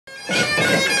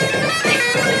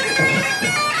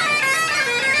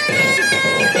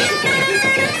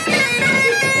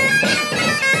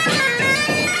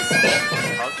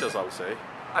Cultures, I would say.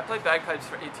 I played bagpipes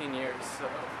for 18 years, so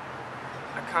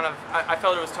I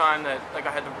felt it was time that like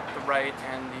I had the right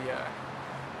and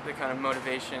the kind of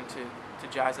motivation to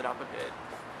jazz it up a bit.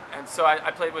 And so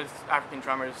I played with African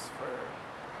drummers for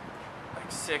like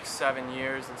 6-7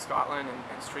 years in Scotland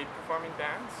and street performing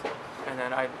bands. And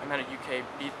then I met a UK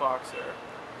beatboxer.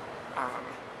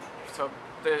 So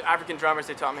the African drummers,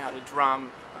 they taught me how to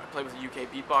drum. I played with a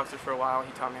UK beatboxer for a while.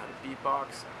 He taught me how to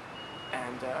beatbox.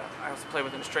 And I also played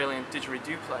with an Australian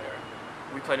Didgeridoo player.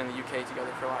 We played in the UK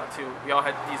together for a while too. We all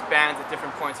had these bands at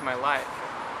different points in my life.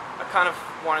 I kind of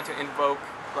wanted to invoke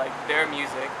like their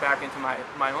music back into my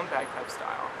own bagpipe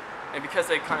style. And because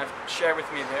they kind of share with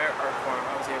me their art form,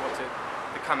 I was able to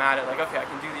come at it like, okay, I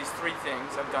can do these 3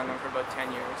 things. I've done them for about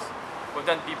 10 years. We've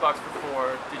done beatbox for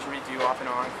 4, Didgeridoo off and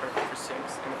on for 6,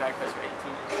 and the bagpipes for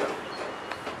 18. So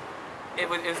it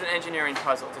was an engineering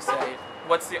puzzle to say,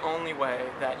 what's the only way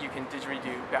that you can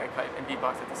didgeridoo, bagpipe, and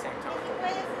beatbox at the same time?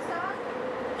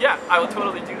 Yeah, I will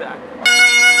totally do that.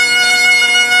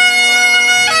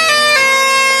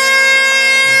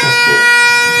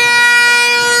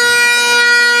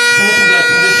 This is a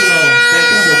traditional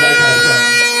Vancouver bagpipe song.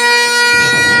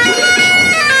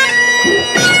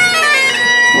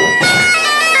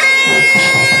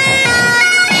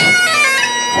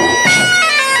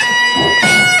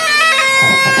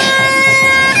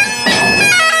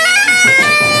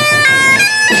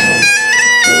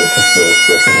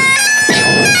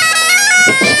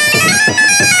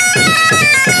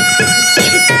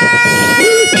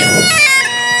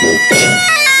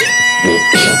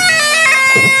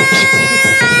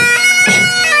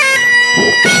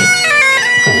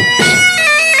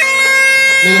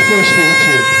 May the force be with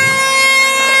you.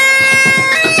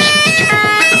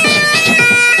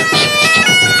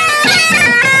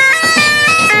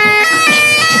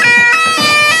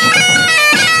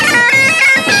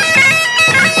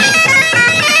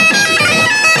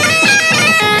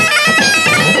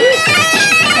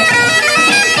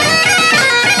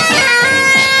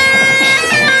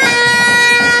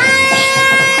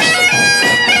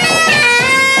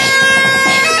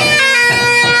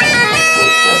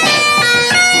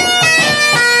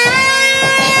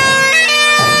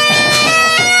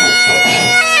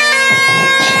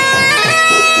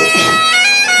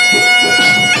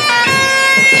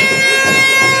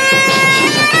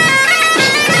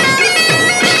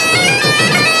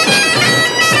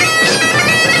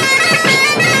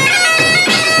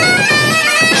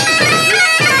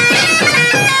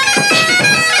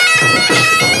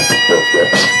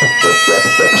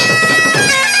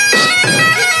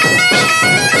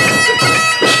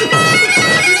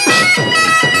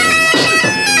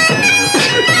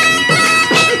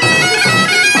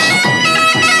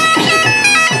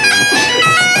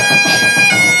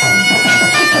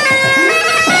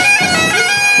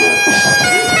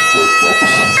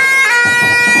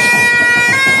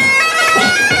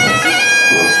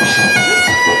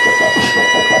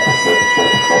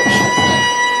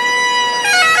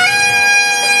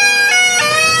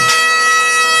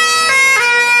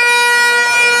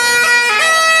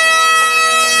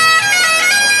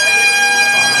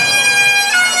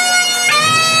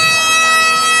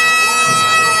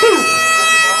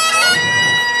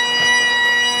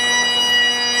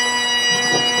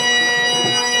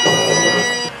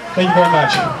 Thank you very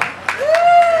much.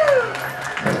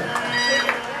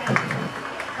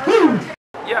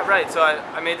 Yeah, right. So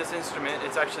I made this instrument.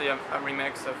 It's actually a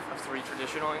remix of 3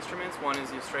 traditional instruments. One is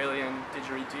the Australian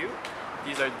Didgeridoo.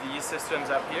 These are these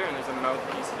systems up here, and there's a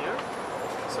mouthpiece here.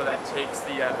 So that takes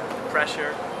the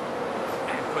pressure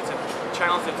and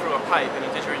channels it through a pipe, and a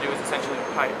didgeridoo is essentially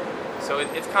a pipe. So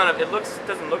it's kind of,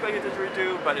 doesn't look like a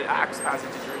didgeridoo, but it acts as a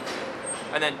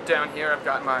didgeridoo. And then down here I've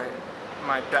got my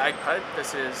bagpipe.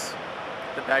 This is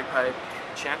the bagpipe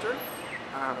chanter.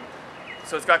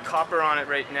 So it's got copper on it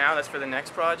right now. That's for the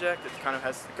next project. It kind of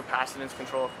has the capacitance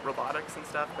control of robotics and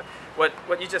stuff. But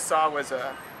what you just saw was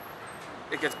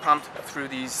it gets pumped through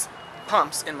these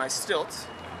pumps in my stilts,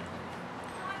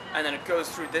 and then it goes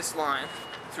through this line,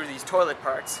 through these toilet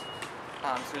parts,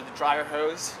 through the dryer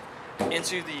hose,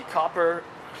 into the copper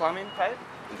plumbing pipe.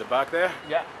 In the back there?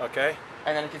 Yeah. Okay.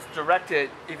 And then it gets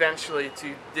directed eventually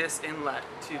to this inlet,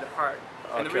 to the heart.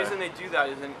 And the reason they do that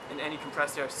is in any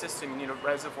compressed air system, you need a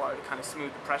reservoir to kind of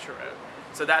smooth the pressure out.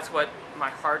 So that's what my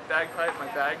heart bagpipe, my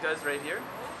bag, does right here.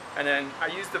 And then I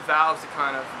use the valves to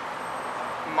kind of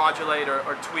modulate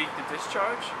or tweak the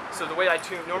discharge. So the way I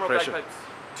tune, normal bagpipes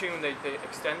tune, they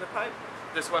extend the pipe.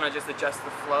 This one I just adjust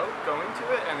the flow going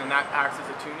to it, and then that acts as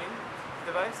a tuning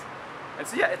device. And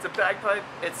so yeah, it's a bagpipe,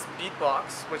 it's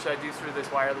beatbox, which I do through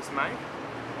this wireless mic,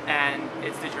 and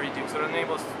it's Didgeridoo, so it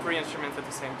enables 3 instruments at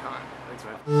the same time. Thanks,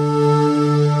 man.